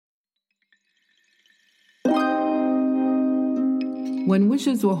When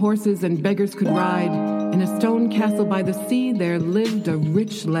wishes were horses and beggars could ride, in a stone castle by the sea there lived a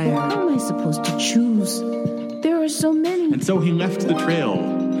rich laird. How am I supposed to choose? There are so many. And so he left the trail,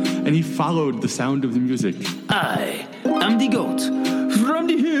 and he followed the sound of the music. I am the goat from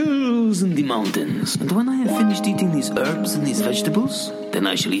the hills and the mountains. And when I have finished eating these herbs and these vegetables, then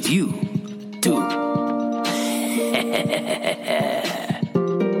I shall eat you, too.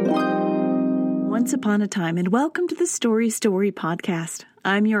 Once upon a time, and welcome to the Story podcast.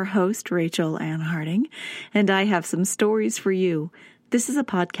 I'm your host, Rachel Ann Harding, and I have some stories for you. This is a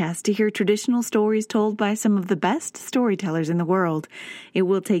podcast to hear traditional stories told by some of the best storytellers in the world. It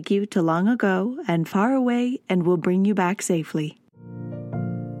will take you to long ago and far away and will bring you back safely.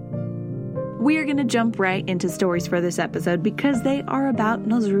 We are going to jump right into stories for this episode because they are about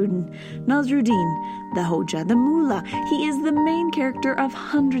Nasruddin, the Hoja, the Mullah. He is the main character of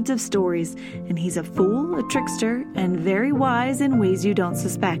hundreds of stories, and he's a fool, a trickster, and very wise in ways you don't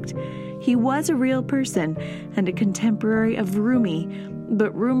suspect. He was a real person and a contemporary of Rumi,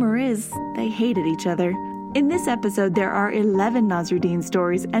 but rumor is they hated each other. In this episode, there are 11 Nasruddin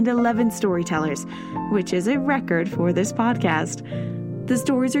stories and 11 storytellers, which is a record for this podcast. The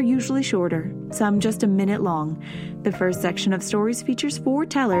stories are usually shorter, some just a minute long. The first section of stories features 4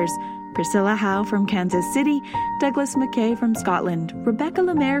 tellers: Priscilla Howe from Kansas City, Douglas McKay from Scotland, Rebecca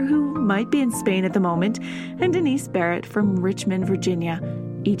Lemaire, who might be in Spain at the moment, and Denise Barrett from Richmond, Virginia.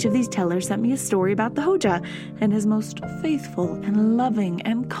 Each of these tellers sent me a story about the Hoja and his most faithful and loving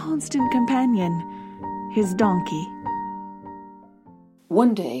and constant companion, his donkey.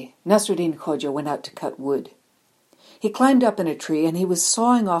 One day, Nasruddin Hoja went out to cut wood. He climbed up in a tree and he was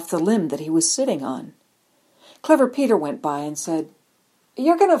sawing off the limb that he was sitting on. Clever Peter went by and said,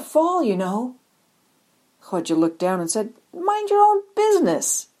 "You're going to fall, you know." Hoja looked down and said, "Mind your own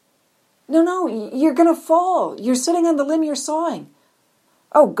business." No, you're going to fall. You're sitting on the limb you're sawing."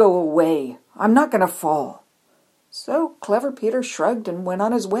 "Oh, go away. I'm not going to fall." So Clever Peter shrugged and went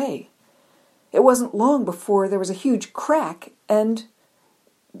on his way. It wasn't long before there was a huge crack and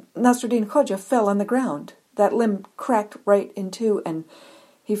Nasruddin Hoja fell on the ground. That limb cracked right in two and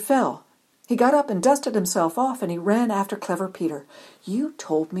he fell. He got up and dusted himself off and he ran after Clever Peter. You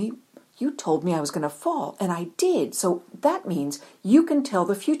told me I was going to fall, and I did. So that means you can tell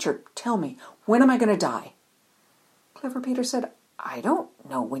the future. Tell me, when am I going to die?" Clever Peter said, "I don't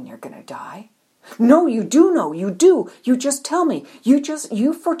know when you're going to die." "No, you do know. You do. You just tell me.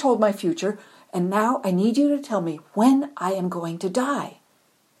 You foretold my future, and now I need you to tell me when I am going to die."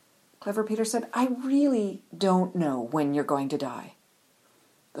 Clever Peter said, "I really don't know when you're going to die."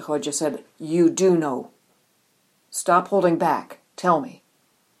 The Hoja said, "You do know. Stop holding back. Tell me."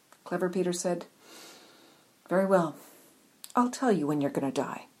 Clever Peter said, "Very well. I'll tell you when you're going to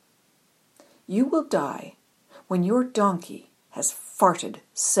die. You will die when your donkey has farted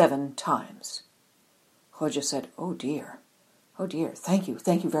 7 times." Hoja said, Oh dear, thank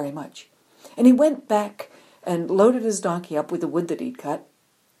you very much." And he went back and loaded his donkey up with the wood that he'd cut,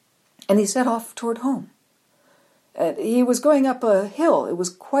 and he set off toward home. He was going up a hill. It was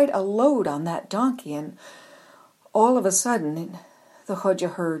quite a load on that donkey, and all of a sudden the Hoja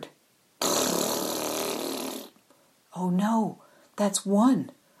heard, "Oh no, that's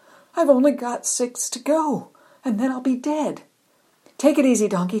 1. I've only got 6 to go, and then I'll be dead. Take it easy,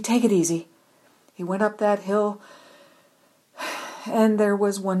 donkey, take it easy." He went up that hill, and there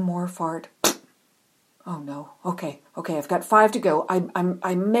was one more fart. "Oh no, okay, I've got 5 to go.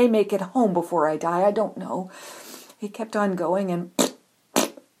 I may make it home before I die, I don't know." He kept on going, and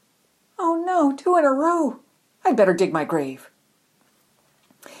 "Oh no, 2 in a row. I'd better dig my grave."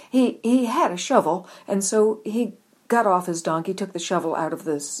 He had a shovel, and so he got off his donkey, took the shovel out of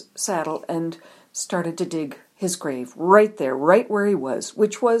the saddle, and started to dig his grave right there, right where he was,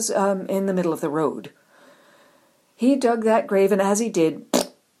 which was in the middle of the road. He dug that grave, and as he did,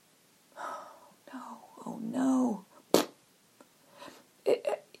 oh no,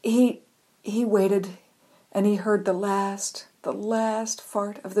 he waited, and he heard the last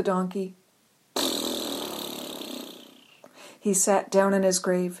fart of the donkey. He sat down in his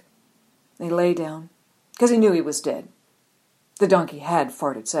grave. He lay down, because he knew he was dead. The donkey had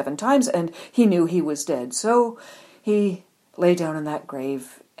farted 7 times, and he knew he was dead. So he lay down in that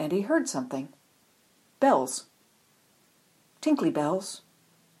grave, and he heard something. Bells. Tinkly bells.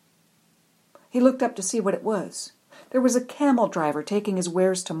 He looked up to see what it was. There was a camel driver taking his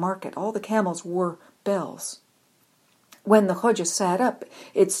wares to market. All the camels wore bells. When the Hoja sat up,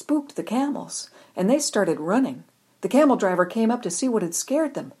 it spooked the camels, and they started running. The camel driver came up to see what had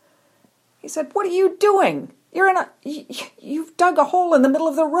scared them. He said, "What are you doing? You've dug a hole in the middle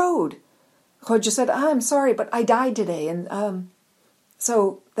of the road." Hoja said, "I'm sorry, but I died today, and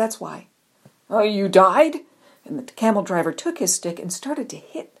So that's why. Oh, you died? And the camel driver took his stick and started to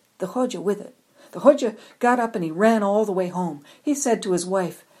hit the Hodja with it. The Hodja got up and he ran all the way home. He said to his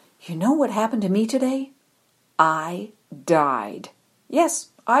wife, "You know what happened to me today? I died. Yes,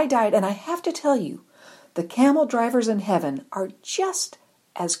 I died, and I have to tell you, the camel drivers in heaven are just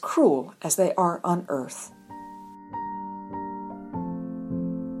as cruel as they are on earth."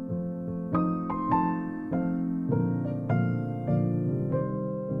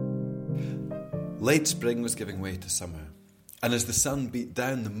 Late spring was giving way to summer, and as the sun beat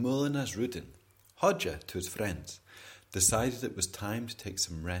down the Mullah Nasruddin, Hodja, to his friends, decided it was time to take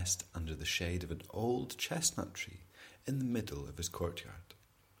some rest under the shade of an old chestnut tree in the middle of his courtyard.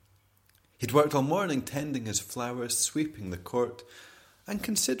 He'd worked all morning tending his flowers, sweeping the court, and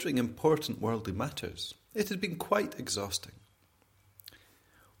considering important worldly matters. It had been quite exhausting.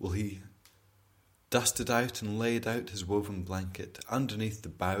 Well, he dusted out and laid out his woven blanket underneath the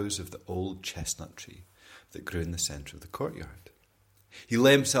boughs of the old chestnut tree that grew in the centre of the courtyard. He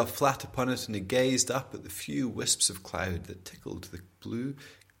lay himself flat upon it and he gazed up at the few wisps of cloud that tickled the blue,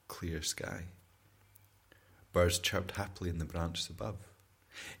 clear sky. Birds chirped happily in the branches above.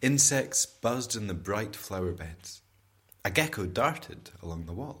 Insects buzzed in the bright flower beds. A gecko darted along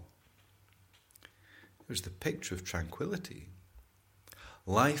the wall. It was the picture of tranquility.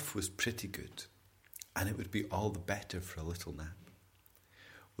 Life was pretty good, and it would be all the better for a little nap.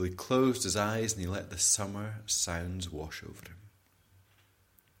 Well, he closed his eyes and he let the summer sounds wash over him.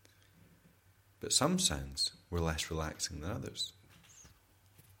 But some sounds were less relaxing than others.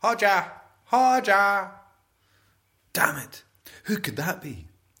 "Hodja! Hodja!" Damn it! Who could that be?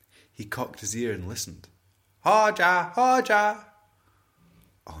 He cocked his ear and listened. "Hodja! Hodja!"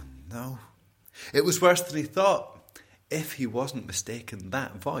 Oh no! It was worse than he thought. If he wasn't mistaken,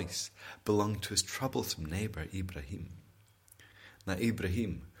 that voice belonged to his troublesome neighbour Ibrahim. Now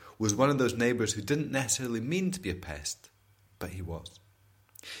Ibrahim was one of those neighbours who didn't necessarily mean to be a pest, but he was.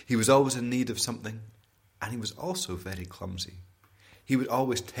 He was always in need of something, and he was also very clumsy. He would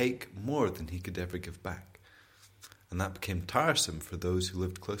always take more than he could ever give back, and that became tiresome for those who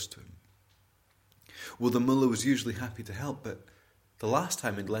lived close to him. Well, the mullah was usually happy to help, but the last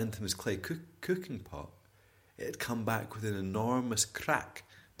time he'd lent him his clay cooking pot, it had come back with an enormous crack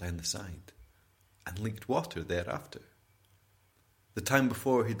down the side, and leaked water thereafter. The time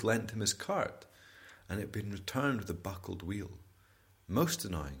before he'd lent him his cart, and it had been returned with a buckled wheel. Most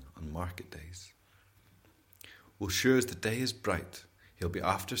annoying on market days. Well, sure as the day is bright, he'll be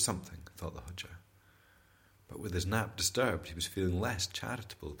after something, thought the Hodja. But with his nap disturbed, he was feeling less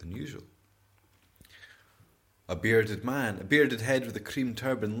charitable than usual. A bearded head with a cream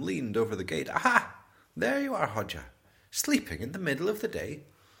turban, leaned over the gate. "Aha! There you are, Hodja, sleeping in the middle of the day."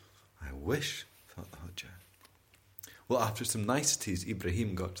 "I wish," thought the Hodja. Well, after some niceties,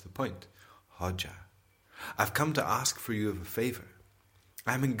 Ibrahim got to the point. "Hodja, I've come to ask for you of a favour.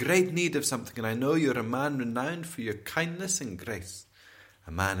 I'm in great need of something, and I know you're a man renowned for your kindness and grace.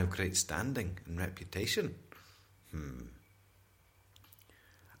 A man of great standing and reputation.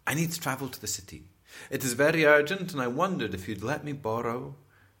 I need to travel to the city. It is very urgent, and I wondered if you'd let me borrow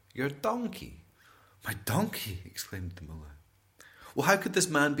your donkey." "My donkey?" exclaimed the mullah. Well, how could this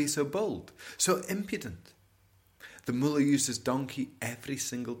man be so bold, so impudent? The mullah used his donkey every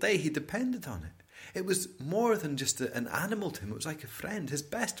single day. He depended on it. It was more than just an animal to him. It was like a friend, his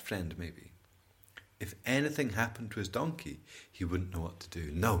best friend maybe. If anything happened to his donkey, he wouldn't know what to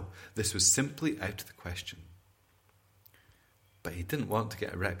do. No, this was simply out of the question. But he didn't want to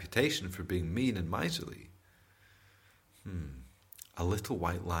get a reputation for being mean and miserly. A little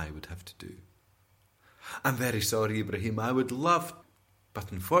white lie would have to do. "I'm very sorry, Ibrahim. I would love,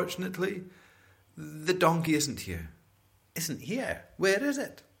 but unfortunately, the donkey isn't here." "Isn't here? Where is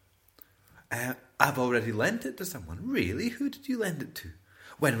it?" "I've already lent it to someone." "Really? Who did you lend it to?"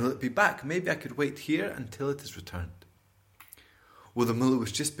 "When will it be back? Maybe I could wait here until it is returned." Well, the mullah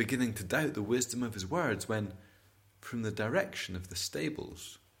was just beginning to doubt the wisdom of his words when, from the direction of the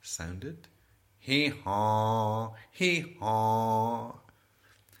stables, sounded hee-haw, hee-haw.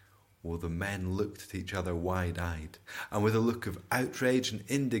 Well, the men looked at each other wide-eyed, and with a look of outrage and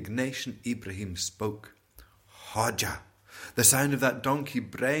indignation, Ibrahim spoke. "Hodja, the sound of that donkey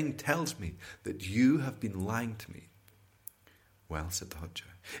braying tells me that you have been lying to me." "Well," said the Hodja,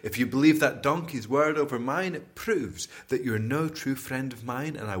 "if you believe that donkey's word over mine, it proves that you're no true friend of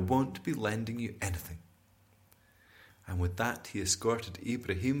mine, and I won't be lending you anything." And with that he escorted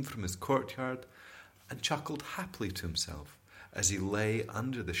Ibrahim from his courtyard and chuckled happily to himself as he lay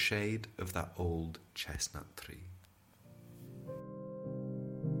under the shade of that old chestnut tree.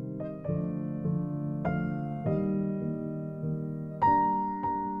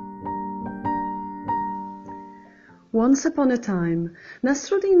 Once upon a time,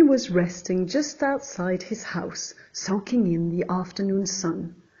 Nasruddin was resting just outside his house, soaking in the afternoon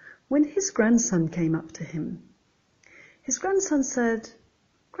sun, when his grandson came up to him. His grandson said,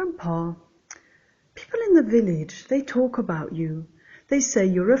 "Grandpa, people in the village, they talk about you. They say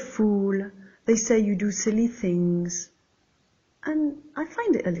you're a fool. They say you do silly things. And I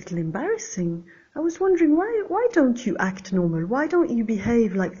find it a little embarrassing. I was wondering, why don't you act normal? Why don't you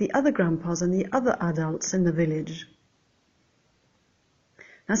behave like the other grandpas and the other adults in the village?"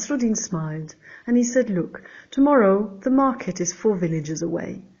 Nasruddin smiled, and he said, "Look, tomorrow the market is 4 villages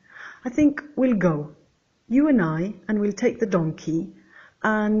away. I think we'll go, you and I, and we'll take the donkey,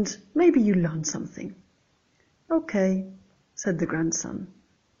 and maybe you'll learn something." "Okay," said the grandson.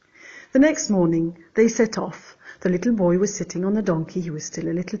 The next morning they set off. The little boy was sitting on the donkey. He was still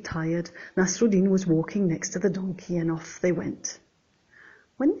a little tired. Nasruddin was walking next to the donkey, and off they went.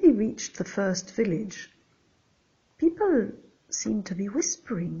 When they reached the first village, people seemed to be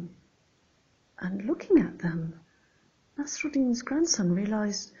whispering and looking at them. Nasruddin's grandson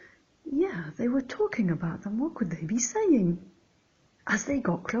realized, they were talking about them. What could they be saying? As they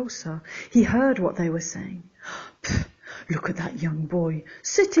got closer, he heard what they were saying. "Pfft, look at that young boy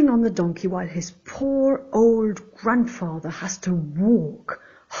sitting on the donkey while his poor old grandfather has to walk.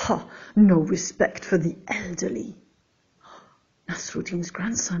 Ha! No respect for the elderly." Nasruddin's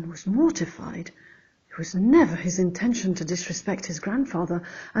grandson was mortified. It was never his intention to disrespect his grandfather,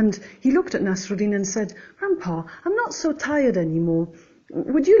 and he looked at Nasruddin and said, "Grandpa, I'm not so tired anymore.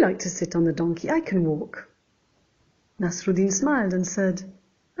 Would you like to sit on the donkey? I can walk." Nasruddin smiled and said,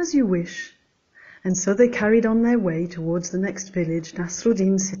 "As you wish." And so they carried on their way towards the next village,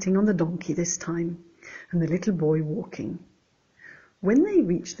 Nasruddin sitting on the donkey this time, and the little boy walking. When they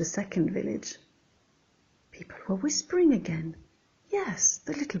reached the second village, people were whispering again. Yes,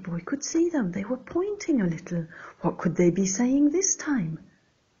 the little boy could see them. They were pointing a little. What could they be saying this time?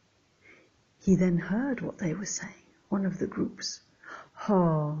 He then heard what they were saying, one of the groups.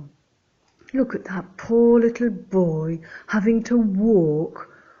 "Oh, look at that poor little boy having to walk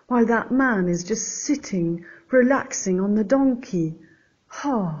while that man is just sitting, relaxing on the donkey.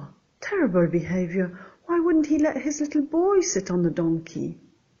 Oh, terrible behavior. Why wouldn't he let his little boy sit on the donkey?"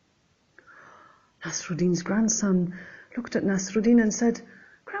 Nasruddin's grandson looked at Nasruddin and said,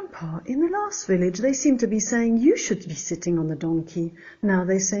 "Grandpa, in the last village they seem to be saying you should be sitting on the donkey. Now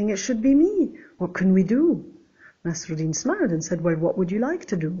they're saying it should be me. What can we do?" Nasruddin smiled and said, "Well, what would you like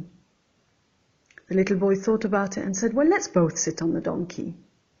to do?" The little boy thought about it and said, "Well, let's both sit on the donkey."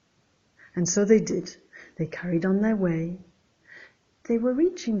 And so they did. They carried on their way. They were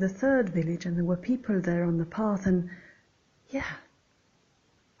reaching the third village, and there were people there on the path, and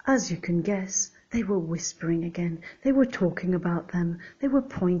as you can guess, they were whispering again. They were talking about them. They were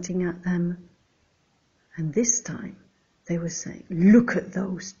pointing at them. And this time they were saying, "Look at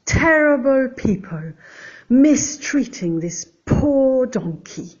those terrible people mistreating this poor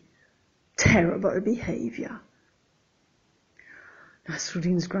donkey. Terrible behavior."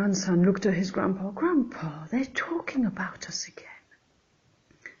 Nasruddin's grandson looked at his grandpa. "Grandpa, they're talking about us again."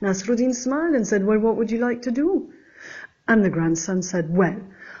 Nasruddin smiled and said, "Well, what would you like to do?" And the grandson said, "Well,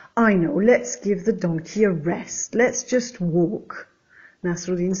 I know, let's give the donkey a rest. Let's just walk."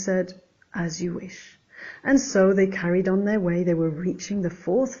 Nasruddin said, "As you wish." And so they carried on their way. They were reaching the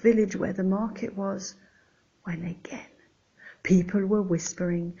 4th village where the market was, when again people were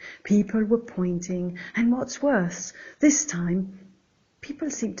whispering, people were pointing, and what's worse, this time people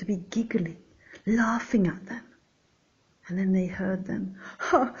seemed to be giggling, laughing at them. And then they heard them.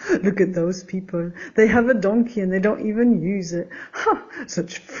 "Ha! Look at those people. They have a donkey and they don't even use it. Ha!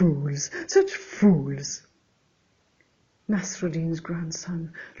 Such fools! Such fools!" Nasruddin's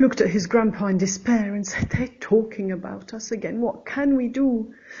grandson looked at his grandpa in despair and said, "They're talking about us again. What can we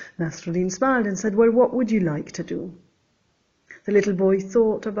do?" Nasruddin smiled and said, "Well, what would you like to do?" The little boy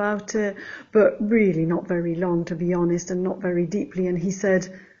thought about it, but really not very long, to be honest, and not very deeply, and he said,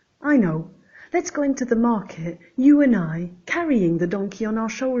 "I know. Let's go into the market, you and I, carrying the donkey on our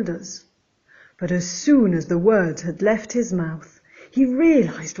shoulders." But as soon as the words had left his mouth, he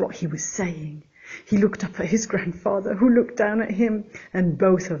realized what he was saying. He looked up at his grandfather, who looked down at him, and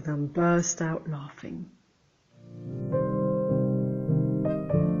both of them burst out laughing.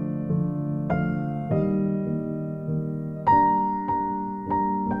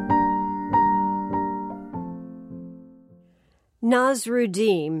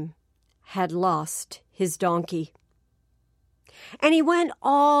 Nasruddin had lost his donkey, and he went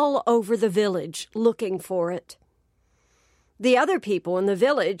all over the village looking for it. The other people in the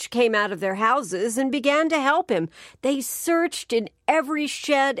village came out of their houses and began to help him. They searched in every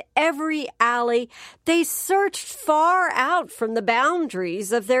shed, every alley. They searched far out from the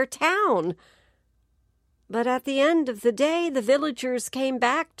boundaries of their town. But at the end of the day, the villagers came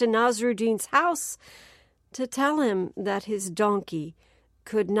back to Nasruddin's house to tell him that his donkey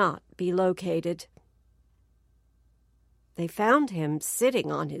could not be located. They found him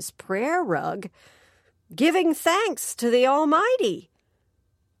sitting on his prayer rug, giving thanks to the Almighty.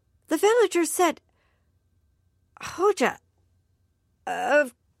 The villagers said, "Hoja,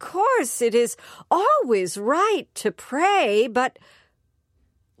 of course it is always right to pray, but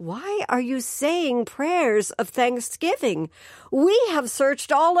why are you saying prayers of thanksgiving? We have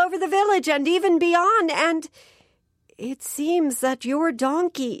searched all over the village and even beyond, and it seems that your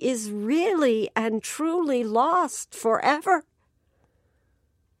donkey is really and truly lost forever."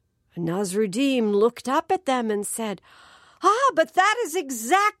 Nasruddin looked up at them and said, "But that is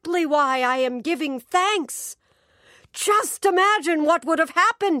exactly why I am giving thanks. Just imagine what would have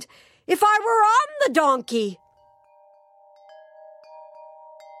happened if I were on the donkey."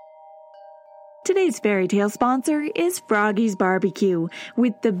 Today's fairy tale sponsor is Froggy's Barbecue,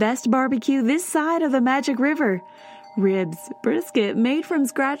 with the best barbecue this side of the Magic River. Ribs, brisket made from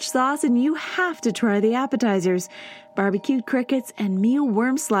scratch sauce, and you have to try the appetizers. Barbecued crickets and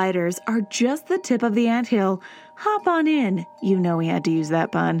mealworm sliders are just the tip of the anthill. Hop on in. You know we had to use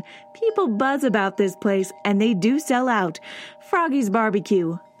that pun. People buzz about this place, and they do sell out. Froggy's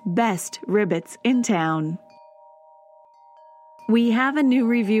Barbecue, best ribbits in town. We have a new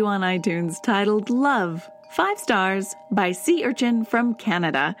review on iTunes titled Love, 5 stars, by Sea Urchin from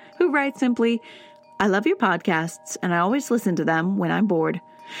Canada, who writes simply, "I love your podcasts, and I always listen to them when I'm bored."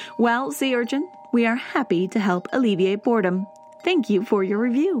 Well, Sea Urchin, we are happy to help alleviate boredom. Thank you for your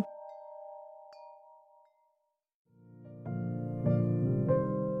review.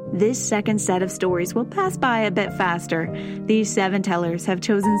 This second set of stories will pass by a bit faster. These 7 tellers have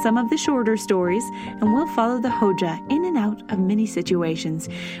chosen some of the shorter stories, and will follow the Hoja in and out of many situations,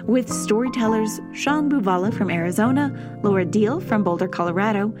 with storytellers Sean Buvala from Arizona, Laura Deal from Boulder,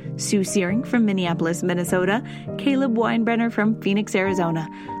 Colorado, Sue Searing from Minneapolis, Minnesota, Caleb Weinbrenner from Phoenix, Arizona,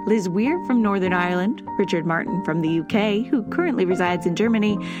 Liz Weir from Northern Ireland, Richard Martin from the UK, who currently resides in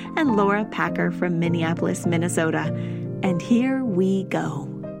Germany, and Laura Packer from Minneapolis, Minnesota. And here we go.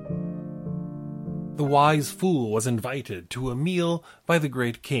 The wise fool was invited to a meal by the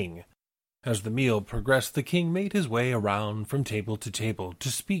great king. As the meal progressed, the king made his way around from table to table to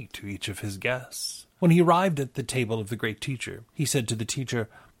speak to each of his guests. When he arrived at the table of the great teacher, he said to the teacher,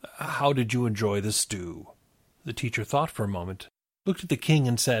 "How did you enjoy the stew?" The teacher thought for a moment, looked at the king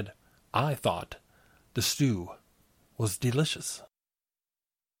and said, "I thought the stew was delicious."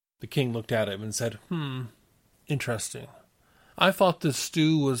 The king looked at him and said, Interesting. I thought the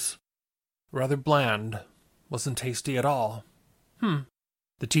stew was rather bland, wasn't tasty at all."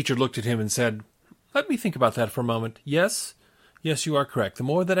 The teacher looked at him and said, "Let me think about that for a moment. Yes, you are correct. The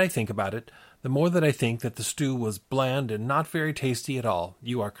more that I think about it, the more that I think that the stew was bland and not very tasty at all.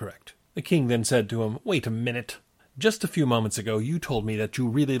 You are correct." The king then said to him, "Wait a minute. Just a few moments ago you told me that you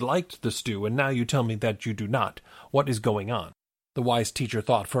really liked the stew, and now you tell me that you do not. What is going on?" The wise teacher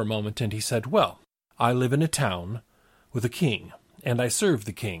thought for a moment, and he said, "Well, I live in a town with a king, and I serve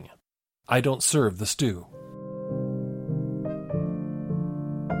the king. I don't serve the stew."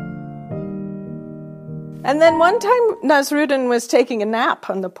 And then one time Nasruddin was taking a nap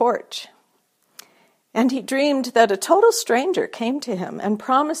on the porch, and he dreamed that a total stranger came to him and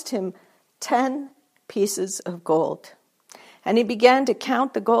promised him 10 pieces of gold. And he began to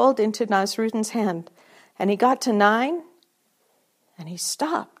count the gold into Nasruddin's hand, and he got to 9, and he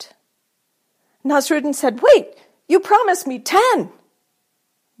stopped. Nasruddin said, "Wait, you promised me 10.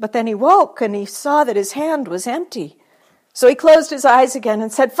 But then he woke and he saw that his hand was empty. So he closed his eyes again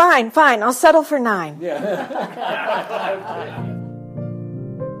and said, Fine, I'll settle for 9.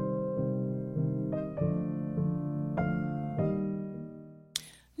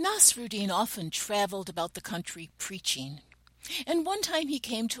 Nasruddin often traveled about the country preaching. And one time he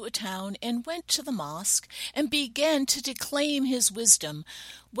came to a town and went to the mosque and began to declaim his wisdom,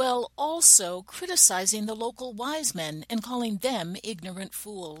 while also criticizing the local wise men and calling them ignorant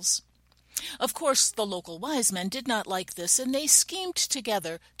fools. Of course, the local wise men did not like this, and they schemed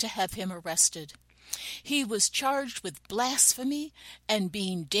together to have him arrested. He was charged with blasphemy and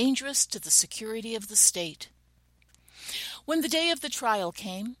being dangerous to the security of the state. When the day of the trial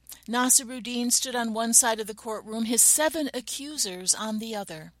came, Nasruddin stood on one side of the courtroom, his 7 accusers on the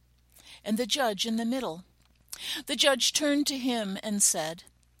other, and the judge in the middle. The judge turned to him and said,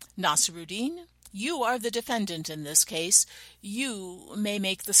 "Nasruddin, You are the defendant in this case. You may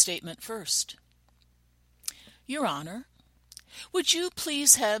make the statement first. Your Honor, would you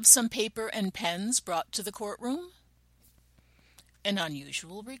please have some paper and pens brought to the courtroom? An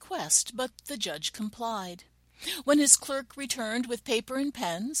unusual request, but the judge complied. When his clerk returned with paper and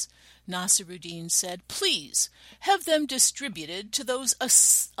pens, Nasiruddin said, "Please have them distributed to those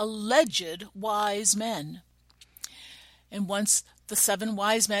alleged wise men." And once the 7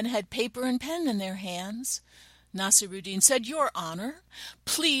 wise men had paper and pen in their hands, Nasiruddin said, "Your Honor,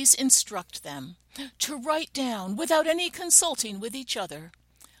 please instruct them to write down, without any consulting with each other,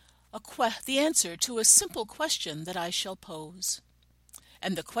 the answer to a simple question that I shall pose.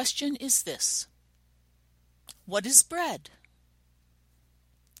 And the question is this: what is bread?"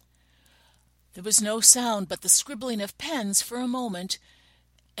 There was no sound but the scribbling of pens for a moment,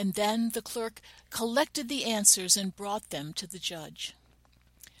 and then the clerk collected the answers and brought them to the judge.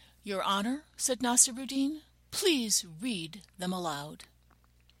 "Your Honor," said Nasiruddin, "please read them aloud."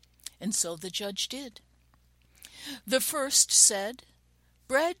 And so the judge did. The first said,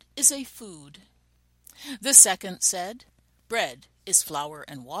 "Bread is a food." The second said, "Bread is flour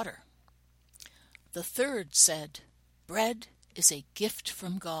and water." The third said, "Bread is a gift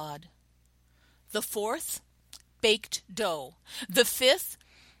from God." The fourth, "Baked dough." The fifth,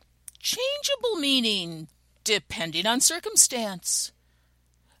 "Changeable meaning, depending on circumstance."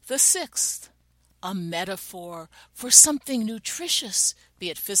 The sixth, "A metaphor for something nutritious, be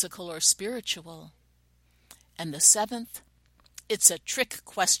it physical or spiritual." And the seventh, "It's a trick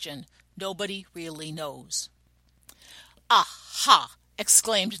question. Nobody really knows." "Aha!"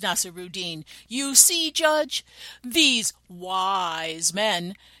 exclaimed Nasiruddin. "You see, Judge, these wise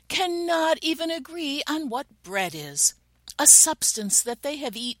men cannot even agree on what bread is, a substance that they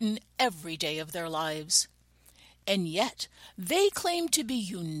have eaten every day of their lives. And yet they claim to be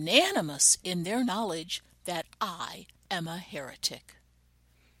unanimous in their knowledge that I am a heretic."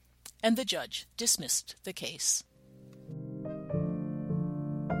 And the judge dismissed the case.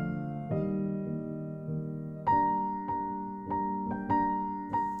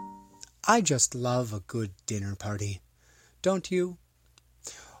 I just love a good dinner party, don't you?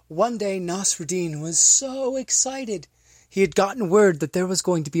 One day Nasruddin was so excited. He had gotten word that there was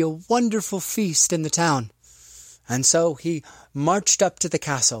going to be a wonderful feast in the town. And so he marched up to the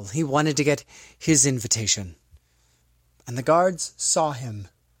castle. He wanted to get his invitation. And the guards saw him.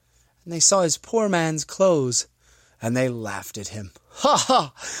 And they saw his poor man's clothes. And they laughed at him. "Ha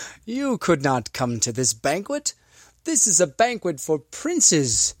ha! You could not come to this banquet. This is a banquet for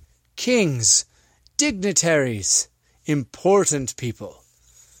princes, kings, dignitaries, important people.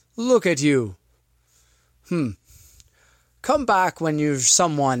 Look at you. Come back when you're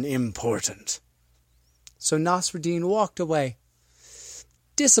someone important." So Nasruddin walked away,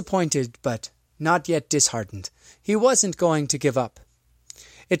 disappointed but not yet disheartened. He wasn't going to give up.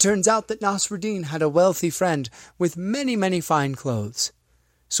 It turns out that Nasruddin had a wealthy friend with many, many fine clothes.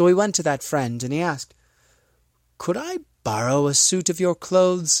 So he went to that friend and he asked, "Could I borrow a suit of your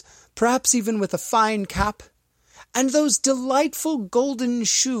clothes, perhaps even with a fine cap? And those delightful golden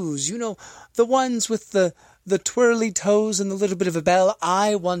shoes, you know, the ones with the twirly toes and the little bit of a bell.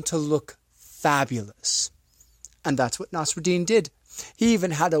 I want to look fabulous." And that's what Nasruddin did. He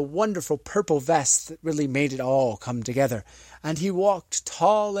even had a wonderful purple vest that really made it all come together. And he walked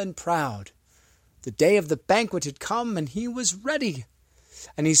tall and proud. The day of the banquet had come and he was ready.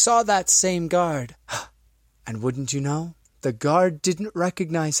 And he saw that same guard. And wouldn't you know, the guard didn't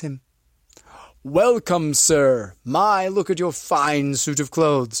recognize him. "Welcome, sir. My, look at your fine suit of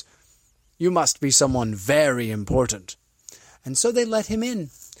clothes. You must be someone very important." And so they let him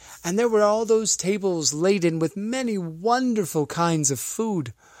in. And there were all those tables laden with many wonderful kinds of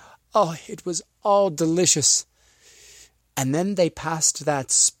food. Oh, it was all delicious. And then they passed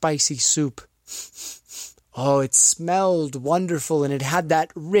that spicy soup. Oh, it smelled wonderful, and it had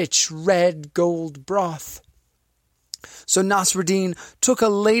that rich red gold broth. So Nasruddin took a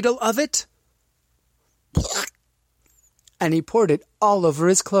ladle of it, and he poured it all over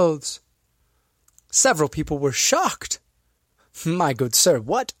his clothes. Several people were shocked. "My good sir,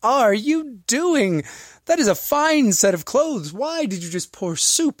 what are you doing? That is a fine set of clothes. Why did you just pour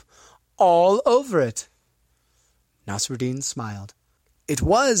soup all over it?" Nasruddin smiled. "It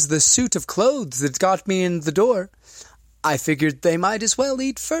was the suit of clothes that got me in the door. I figured they might as well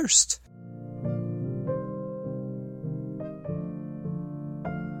eat first."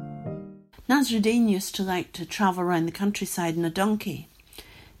 Nasruddin used to like to travel around the countryside in a donkey.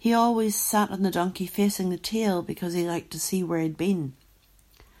 He always sat on the donkey facing the tail because he liked to see where he'd been.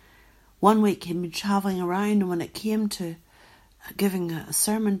 One week he'd been travelling around, and when it came to giving a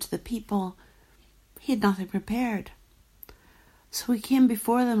sermon to the people, he had nothing prepared. So he came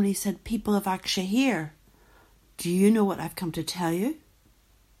before them and he said, "People of Akshahir, do you know what I've come to tell you?"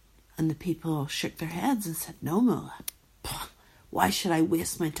 And the people all shook their heads and said, "No, Mullah. Why should I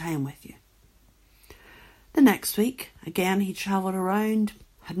waste my time with you?" The next week, again he travelled around,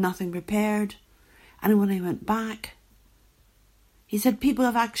 had nothing prepared, and when he went back, he said, "People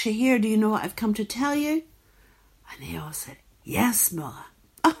of Akshahir, do you know what I've come to tell you?" And they all said, "Yes, Mullah."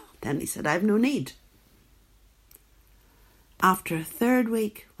 Oh, then he said, "I've no need." After a third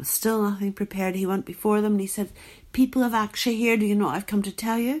week, with still nothing prepared, he went before them and he said, "People of Akshahir, do you know what I've come to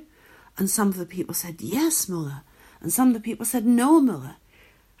tell you?" And some of the people said, "Yes, Mullah." And some of the people said, "No, Mullah."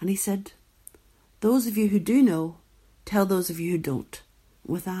 And he said, "Those of you who do know, tell those of you who don't."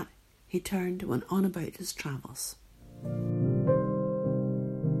 With that, he turned and went on about his travels.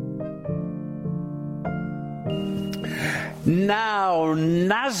 Now,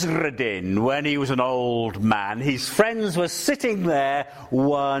 Nasruddin, when he was an old man, his friends were sitting there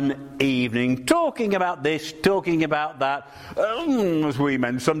one evening, talking about this, talking about that. As we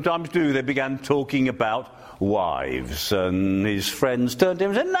men sometimes do, they began talking about wives. And his friends turned to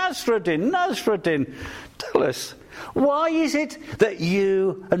him and said, Nasruddin, tell us, why is it that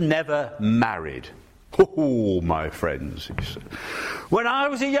you are never married?" "Oh, my friends," he said, "when I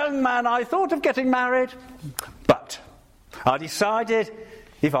was a young man, I thought of getting married, but I decided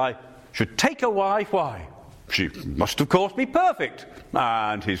if I should take a wife, why, she must of course be perfect."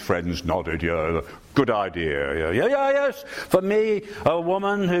 And his friends nodded. "Yeah, good idea. Yeah, yes. For me, a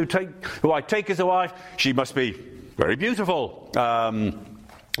woman who I take as a wife, she must be very beautiful,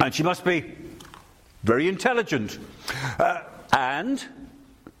 and she must be very intelligent, and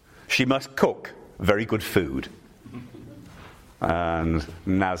she must cook very good food." And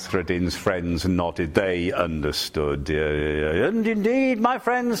Nasruddin's friends nodded. They understood. And indeed, my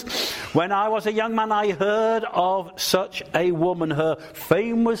friends, when I was a young man, I heard of such a woman. Her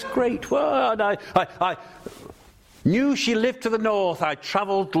fame was great. Well, and I knew she lived to the north. I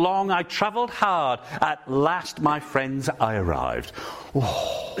travelled long, I travelled hard. At last, my friends, I arrived.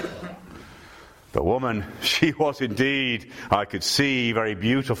 Oh, the woman, she was indeed, I could see, very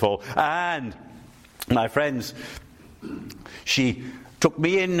beautiful. And, my friends, she took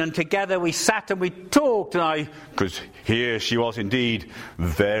me in, and together we sat and we talked, and because here she was indeed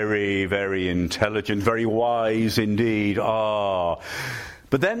very, very intelligent, very wise indeed. But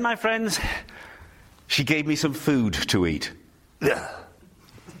then, my friends, she gave me some food to eat.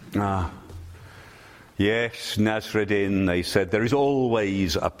 Yes, Nasruddin, they said, there is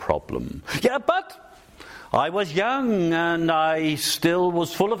always a problem. Yeah, but I was young and I still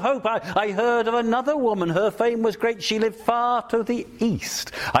was full of hope. I heard of another woman. Her fame was great. She lived far to the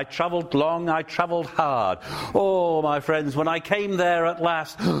east. I travelled long, I travelled hard. Oh, my friends, when I came there at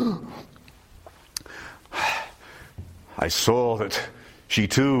last, I saw that she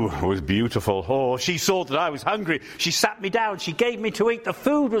too was beautiful. Oh, she saw that I was hungry. She sat me down. She gave me to eat. The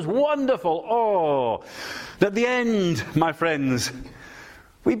food was wonderful. Oh, at the end, my friends,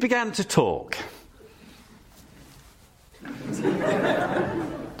 we began to talk.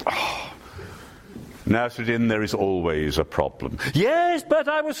 Nasruddin, there is always a problem. Yes, but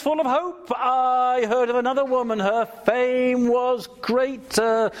I was full of hope. I heard of another woman. Her fame was great.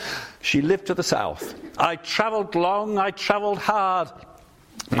 She lived to the south. I travelled long. I travelled hard.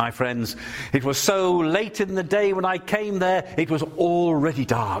 My friends, it was so late in the day when I came there, it was already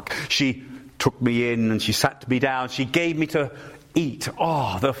dark. She took me in and she sat me down. She gave me to eat.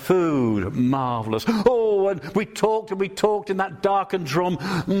 Oh, the food, marvellous. Oh, and we talked in that darkened room.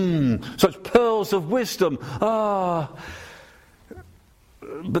 Such pearls of wisdom. But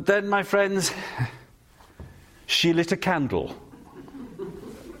then, my friends, she lit a candle.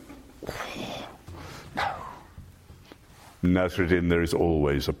 Nasruddin, there is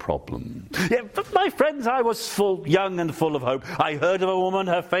always a problem. Yeah, but my friends, I was young and full of hope. I heard of a woman,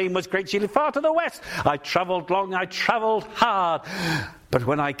 her fame was great. She lived far to the west. I travelled long, I travelled hard. But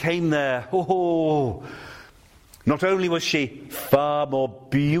when I came there, not only was she far more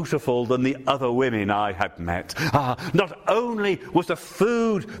beautiful than the other women I had met, not only was the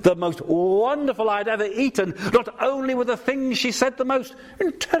food the most wonderful I'd ever eaten, not only were the things she said the most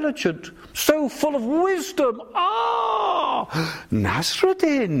intelligent, so full of wisdom.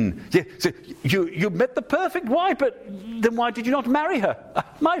 Nasruddin, you met the perfect wife, but then why did you not marry her?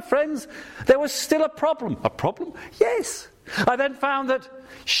 My friends, there was still a problem. A problem? Yes. I then found that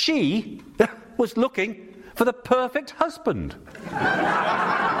she was looking for the perfect husband.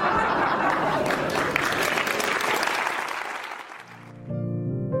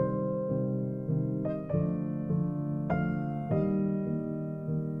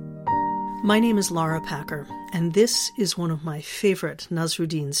 My name is Laura Packer, and this is one of my favorite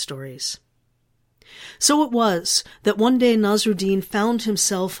Nasruddin stories. So it was that one day Nasruddin found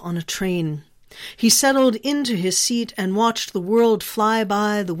himself on a train. He settled into his seat and watched the world fly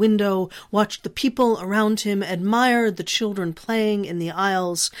by the window, watched the people around him, admired the children playing in the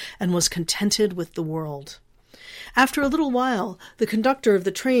aisles, and was contented with the world. After a little while, the conductor of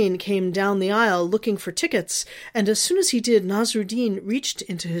the train came down the aisle looking for tickets, and as soon as he did, Nasruddin reached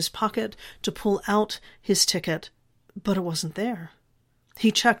into his pocket to pull out his ticket, but it wasn't there.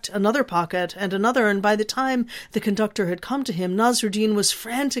 He checked another pocket and another, and by the time the conductor had come to him, Nasruddin was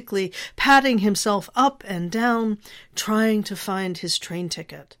frantically patting himself up and down, trying to find his train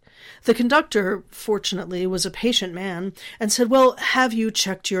ticket. The conductor, fortunately, was a patient man and said, "Well, have you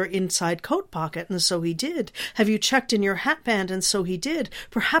checked your inside coat pocket?" And so he did. "Have you checked in your hatband?" And so he did.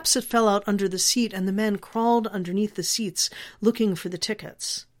 Perhaps it fell out under the seat, and the men crawled underneath the seats looking for the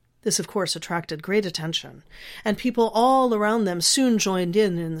tickets. This, of course, attracted great attention, and people all around them soon joined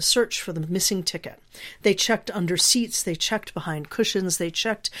in the search for the missing ticket. They checked under seats, they checked behind cushions, they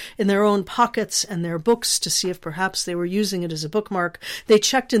checked in their own pockets and their books to see if perhaps they were using it as a bookmark. They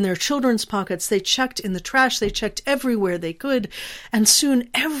checked in their children's pockets, they checked in the trash, they checked everywhere they could, and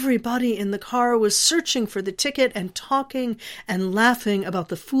soon everybody in the car was searching for the ticket and talking and laughing about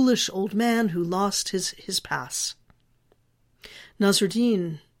the foolish old man who lost his pass.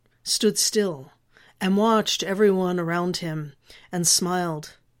 Nasruddin stood still and watched everyone around him and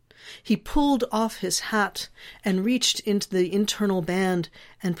smiled. He pulled off his hat and reached into the internal band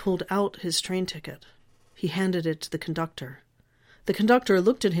and pulled out his train ticket. He handed it to the conductor. The conductor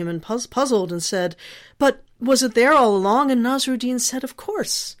looked at him and puzzled and said, "But was it there all along?" And Nasruddin said, "Of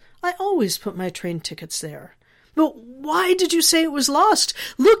course. I always put my train tickets there." "But why did you say it was lost?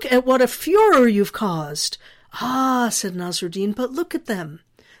 Look at what a furor you've caused." "Ah," said Nasruddin, "but look at them.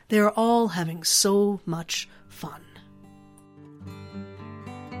 They're all having so much fun."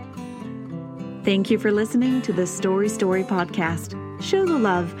 Thank you for listening to the Story Story podcast. Show the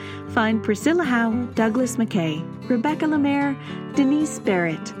love. Find Priscilla Howe, Douglas McKay, Rebecca Lemaire, Denise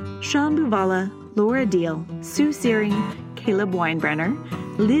Barrett, Sean Buvala, Laura Deal, Sue Searing, Caleb Weinbrenner,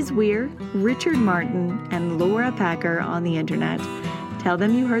 Liz Weir, Richard Martin, and Laura Packer on the internet. Tell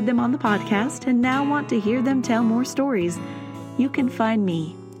them you heard them on the podcast and now want to hear them tell more stories. You can find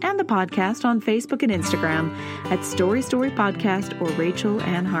me and the podcast on Facebook and Instagram at Story Story Podcast or Rachel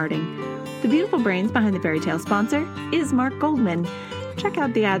Ann Harding. The beautiful brains behind the Fairy Tale sponsor is Mark Goldman. Check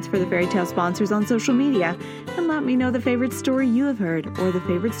out the ads for the Fairy Tale sponsors on social media and let me know the favorite story you have heard or the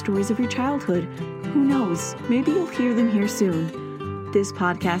favorite stories of your childhood. Who knows? Maybe you'll hear them here soon. This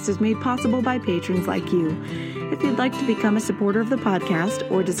podcast is made possible by patrons like you. If you'd like to become a supporter of the podcast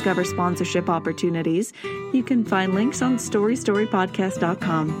or discover sponsorship opportunities, you can find links on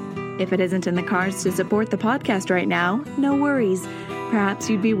StoryStoryPodcast.com. If it isn't in the cards to support the podcast right now, no worries. Perhaps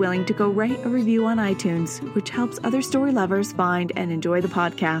you'd be willing to go write a review on iTunes, which helps other story lovers find and enjoy the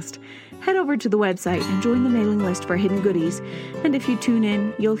podcast. Head over to the website and join the mailing list for hidden goodies. And if you tune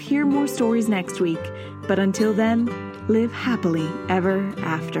in, you'll hear more stories next week. But until then, live happily ever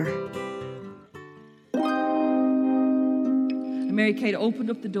after. Mary Kate opened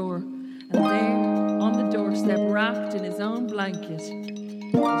up the door, and there, on the doorstep, wrapped in his own blanket,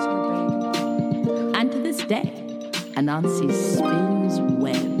 was her baby. And to this day, Anansi spins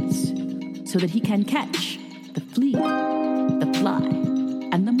webs so that he can catch the flea, the fly,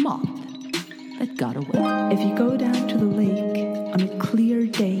 and the moth that got away. If you go down to the lake on a clear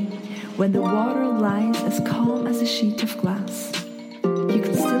day, when the water lies as calm as a sheet of glass, you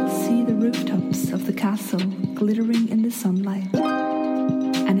can still see the rooftops of the castle glittering in the sunlight.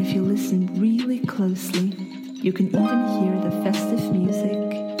 And if you listen really closely, you can even hear the festive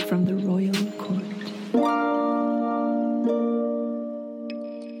music from the royal